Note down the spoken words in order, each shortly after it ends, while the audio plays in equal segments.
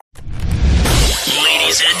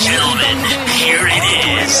and gentlemen, here it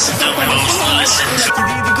is, the most listened to.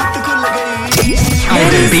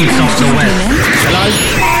 Beats off the web. Hello?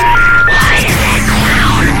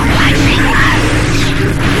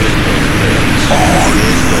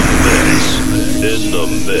 In the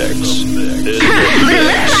mix.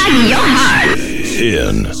 Looks like your heart.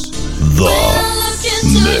 In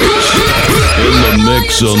the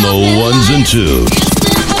mix on the ones and twos.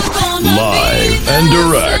 Live and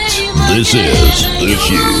direct. This is The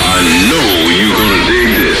Cube. I know you're gonna dig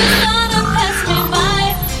this.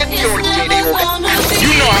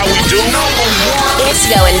 You know how we do. It's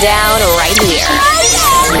going down right here.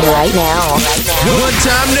 Right now. One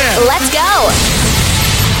time now. Let's go.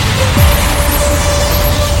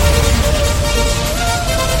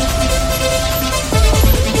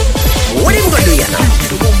 What are you gonna do, you know?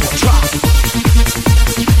 One more try.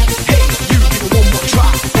 Hey, you give it one more try.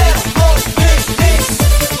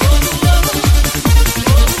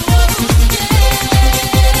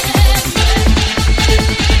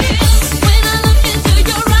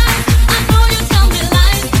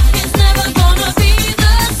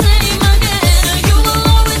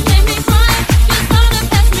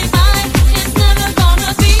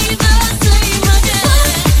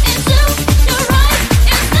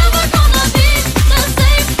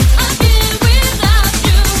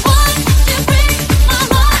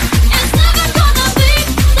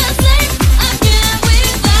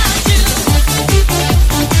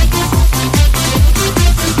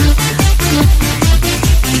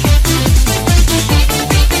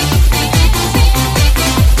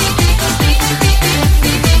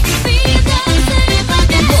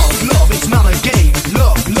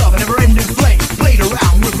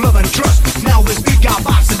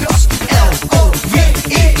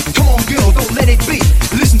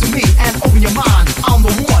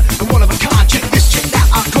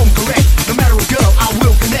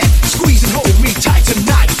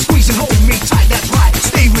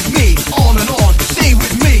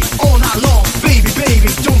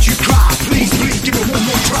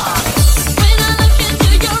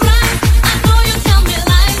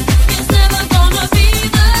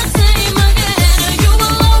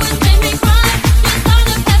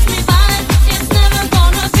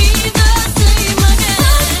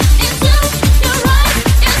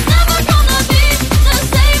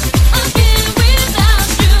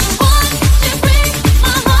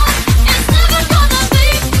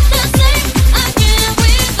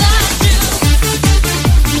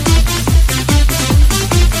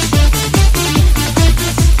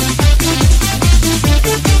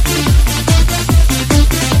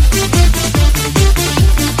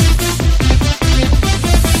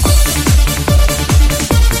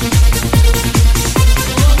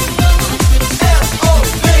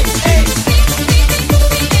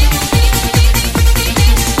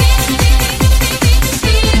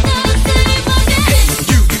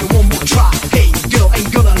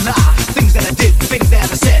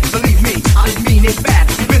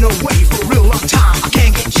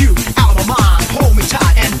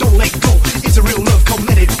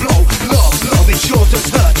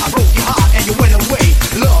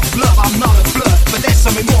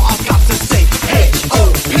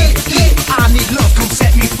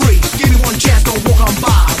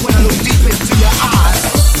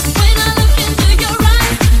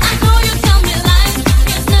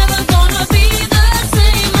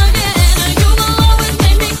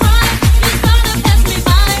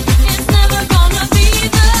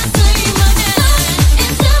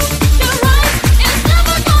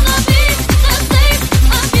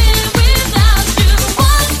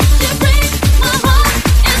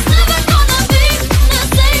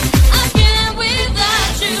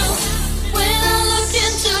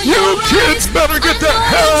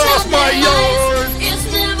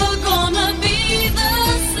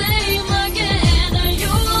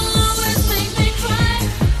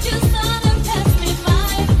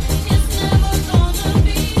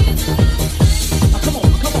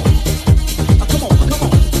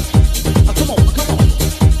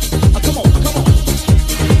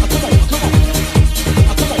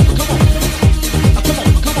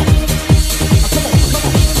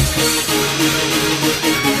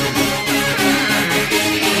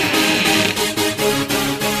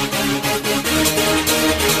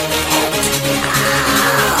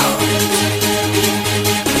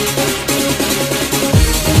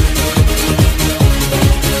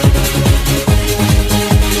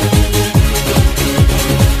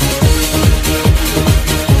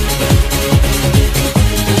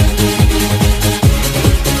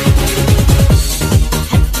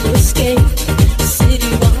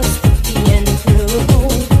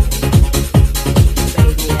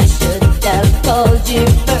 told you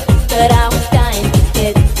first that I was dying to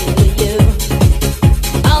get to you.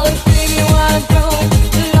 I was dreaming while I drove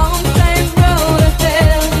the long straight road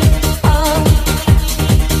ahead.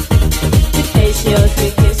 To taste your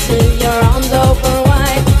sweet kisses, your arms open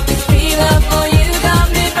wide. This free love for you got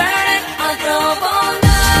me burning. I drove all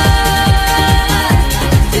night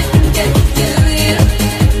to get to you.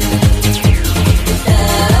 Is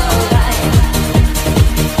that alright?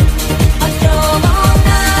 I drove all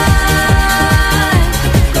night,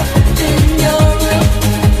 cooked in your room.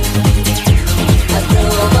 I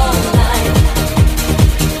drove all night.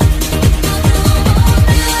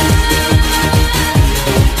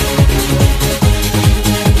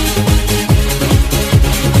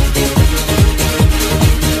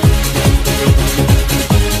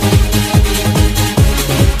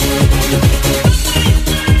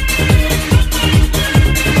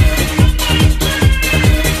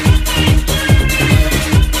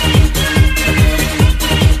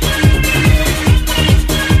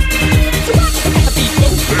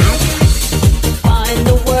 Find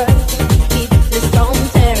the words, keep this from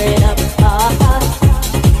tearing apart.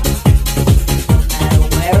 And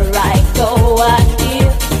where I go, I hear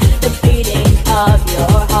the beating of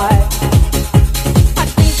your heart. I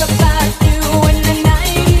think about you when the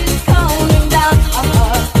night is coming down.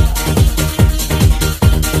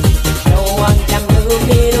 No one can move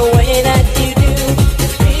me the way that you do.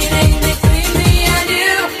 This feeling between me and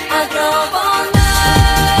you. I drove all night,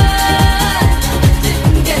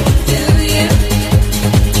 didn't get to you.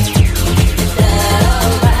 Is that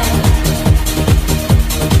alright?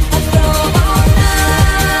 I drove all night,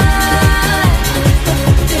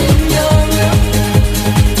 cooked in your room.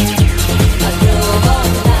 I drove all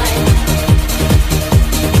night.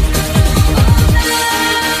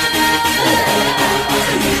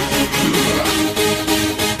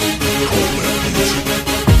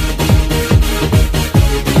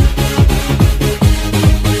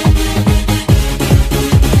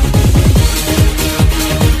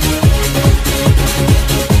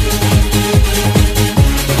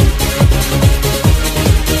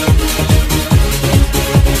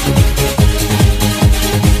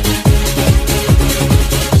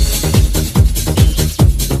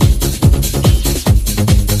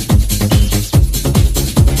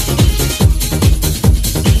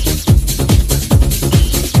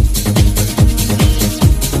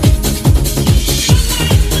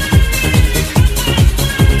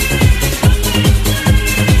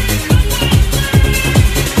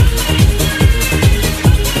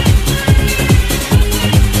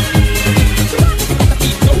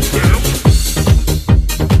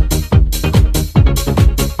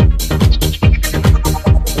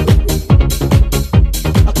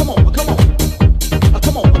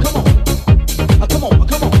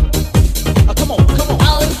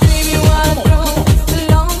 I was dreaming while I drove the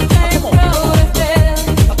long straight road ahead.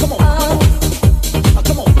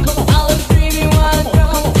 I was dreaming while I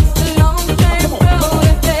drove the long straight road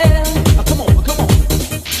ahead.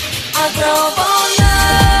 I drove all night,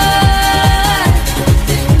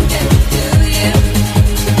 didn't get to you.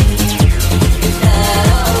 Is that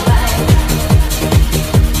alright?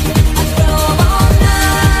 I drove all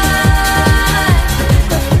night,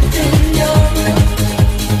 cooked in your room.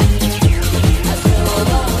 I drove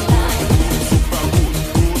all night.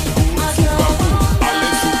 I drove all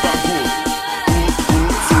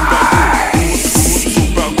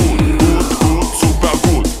Super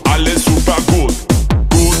good, alles super gut.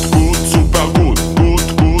 Gut, super gut.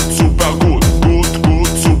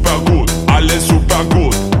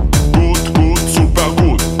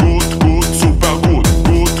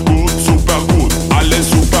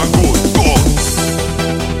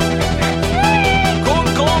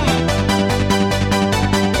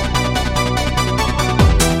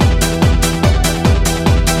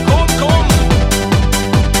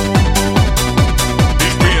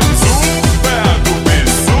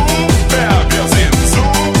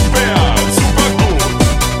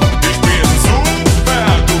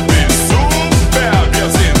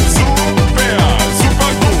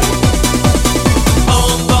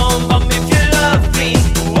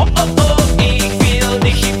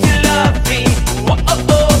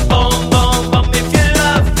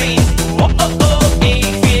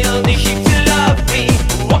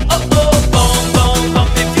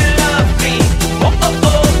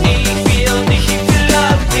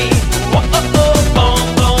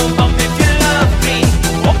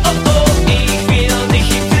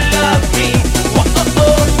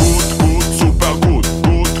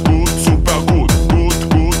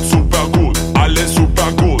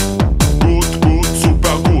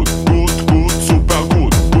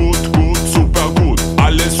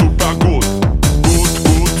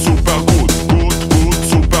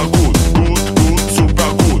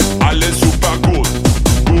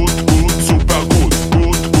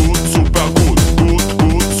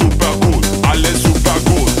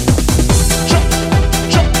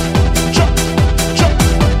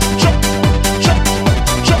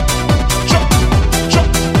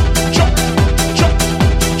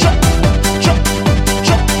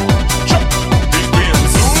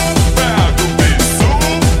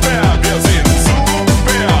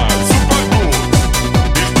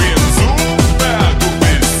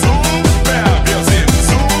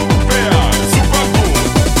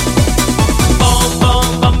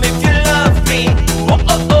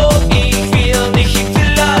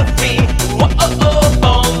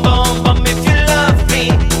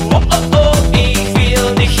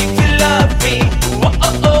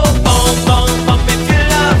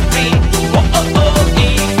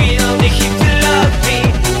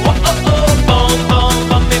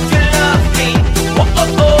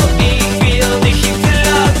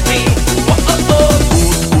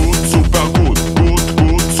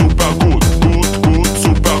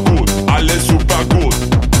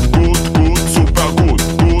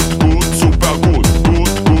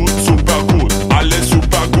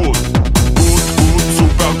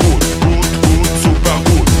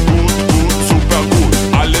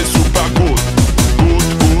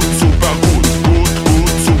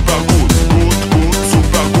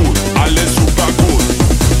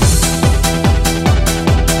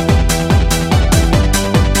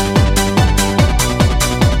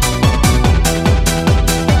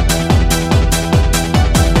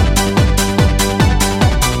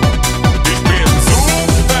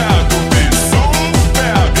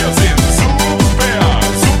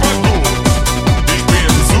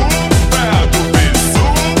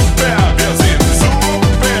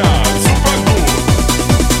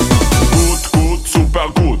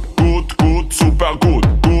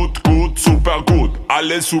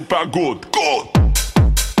 alles super gut, gut.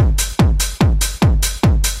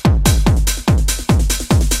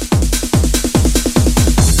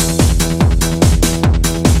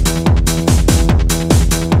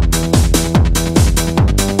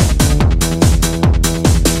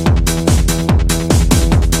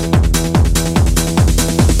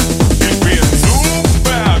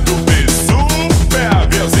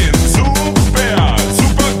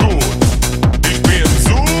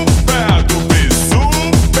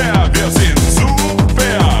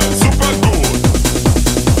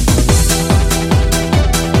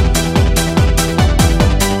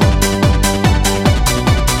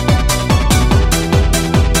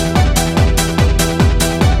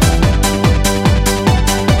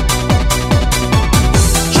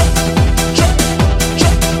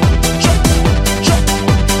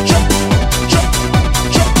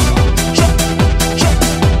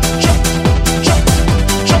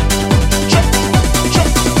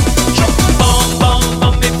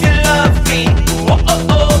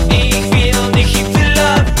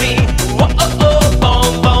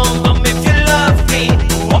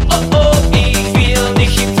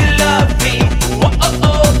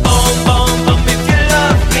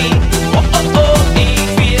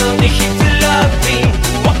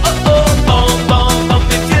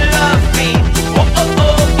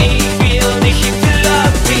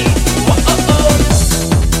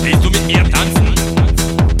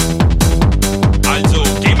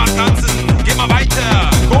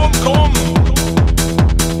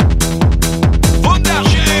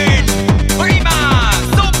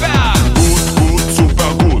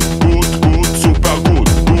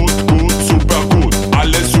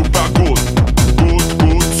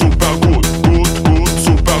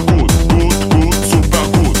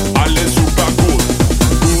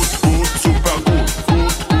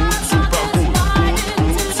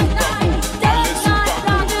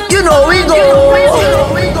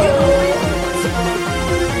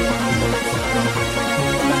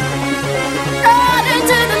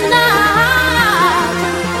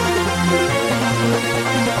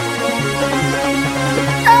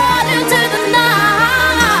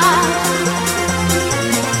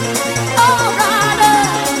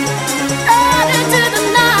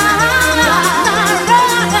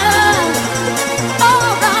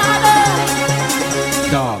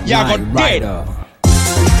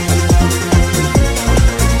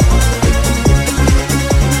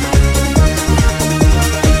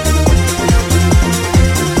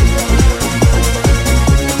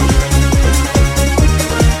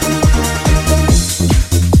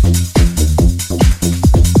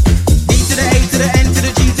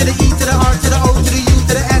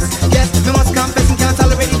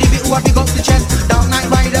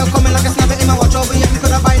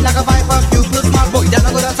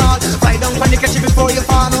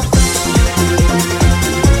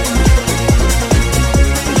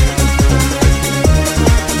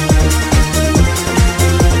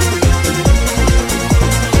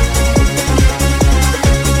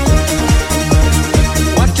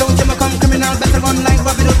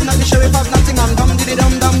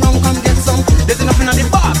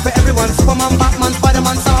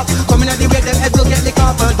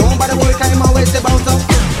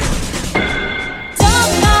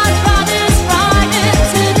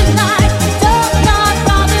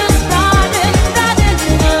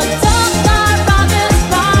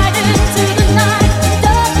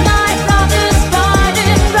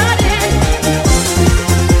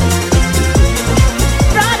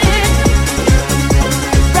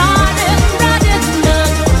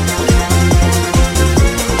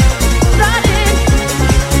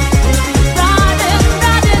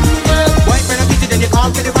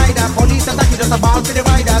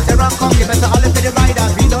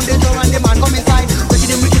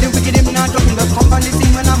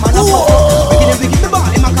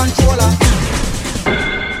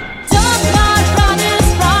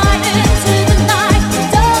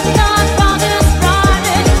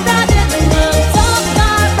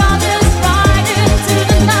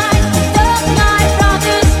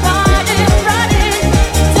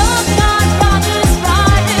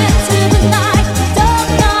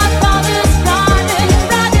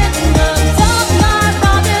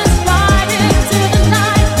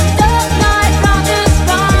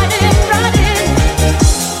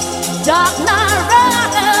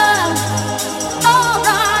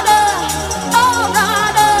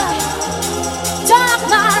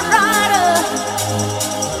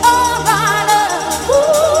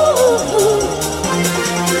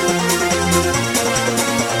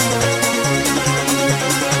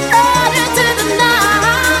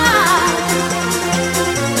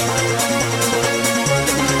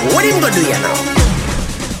 do you now?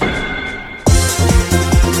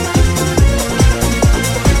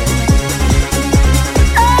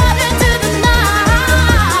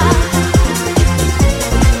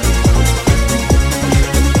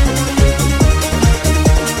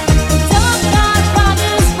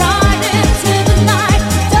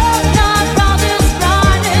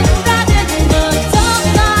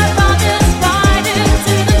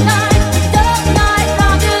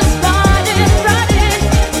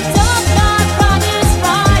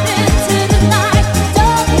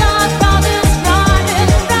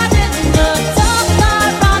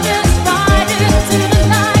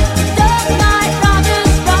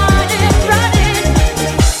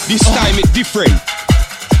 Different.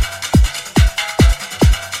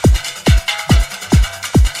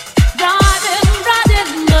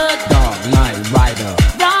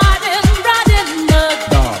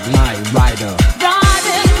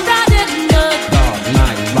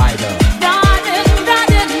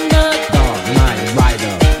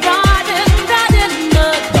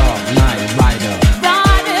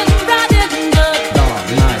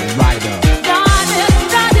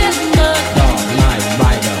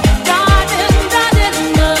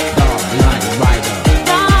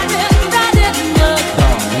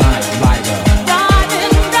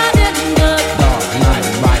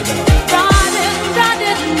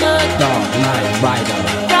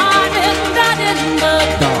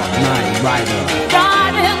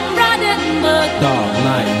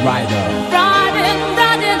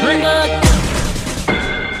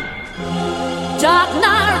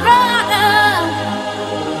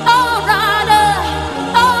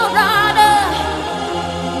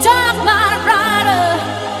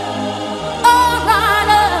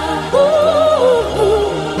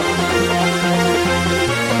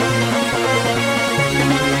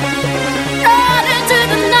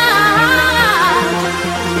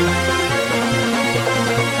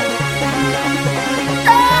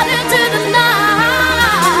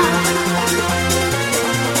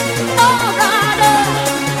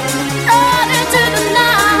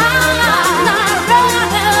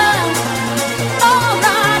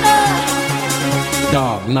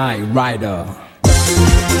 Night Rider.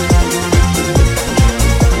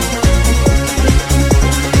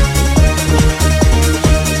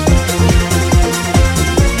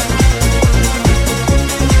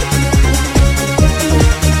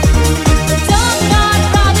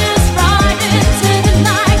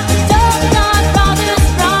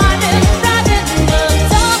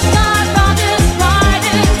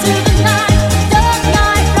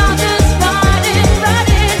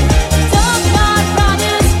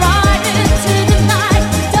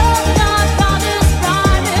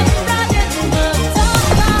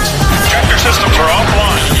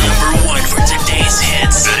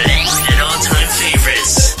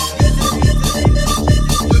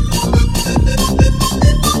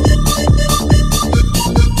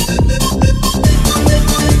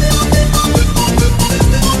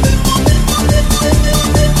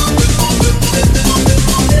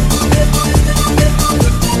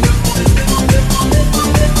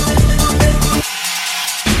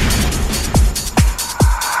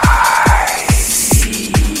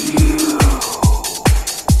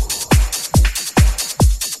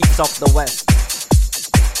 Of the West.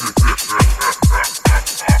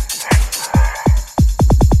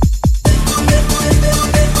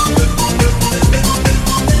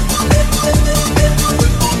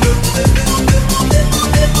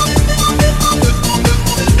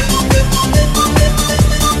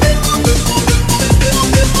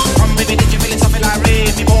 Come with me, did you feel it? Something like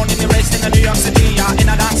rain. Me born in the rest in the New York City, yeah. In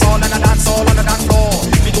a dance hall, and a dance hall on the dance floor.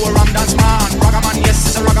 Me do a rum dance man, ragaman, yes,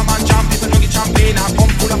 it's a ragaman jam. People look at champagne, I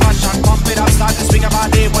come full of passion, pump it up.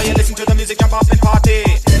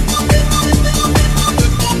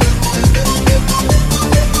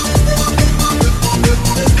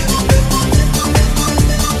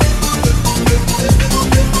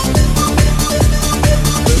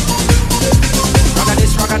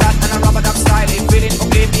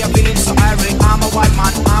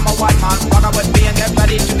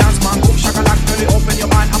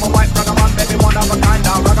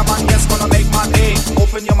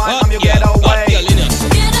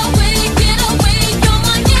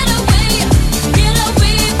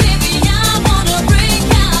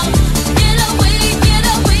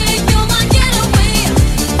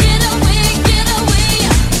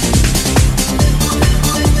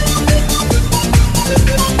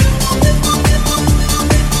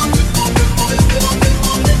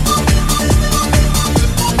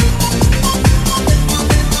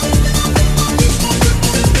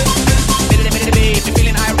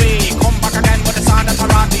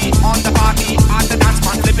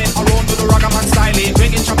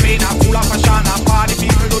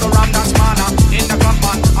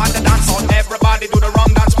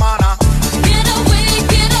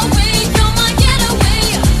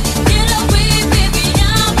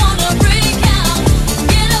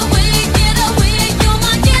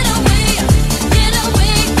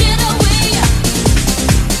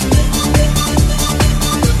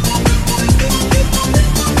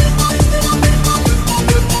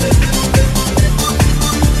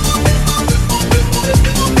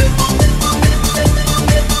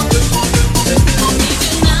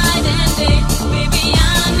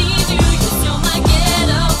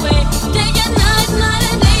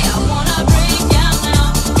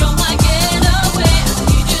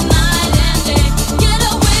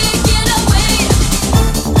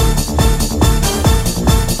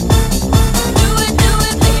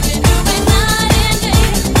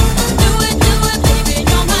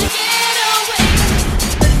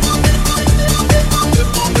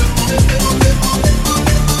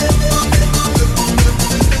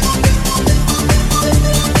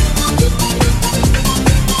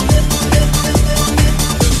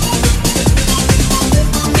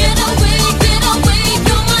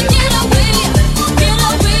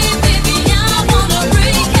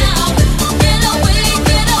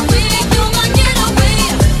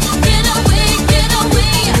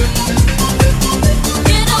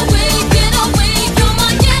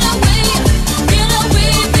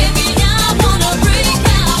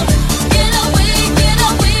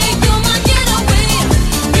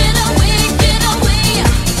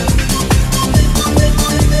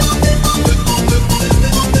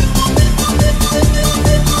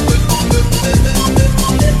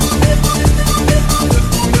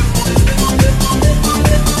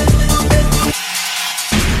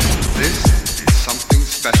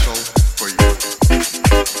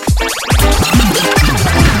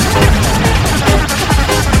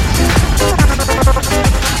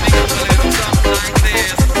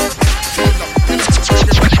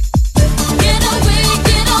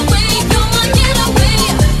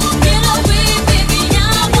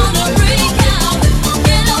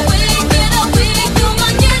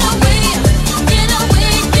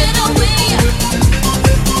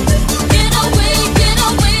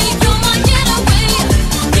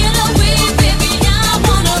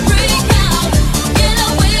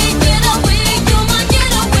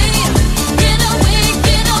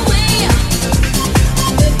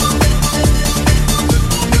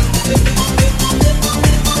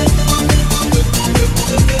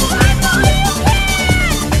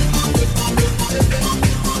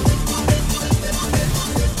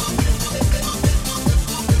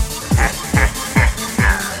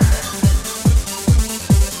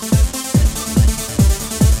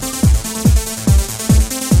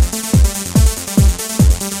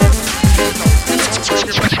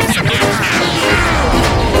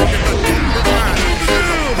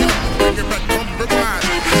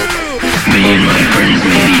 Me and my friends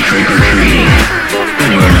may be trick-or-treating, but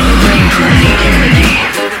we're not looking for any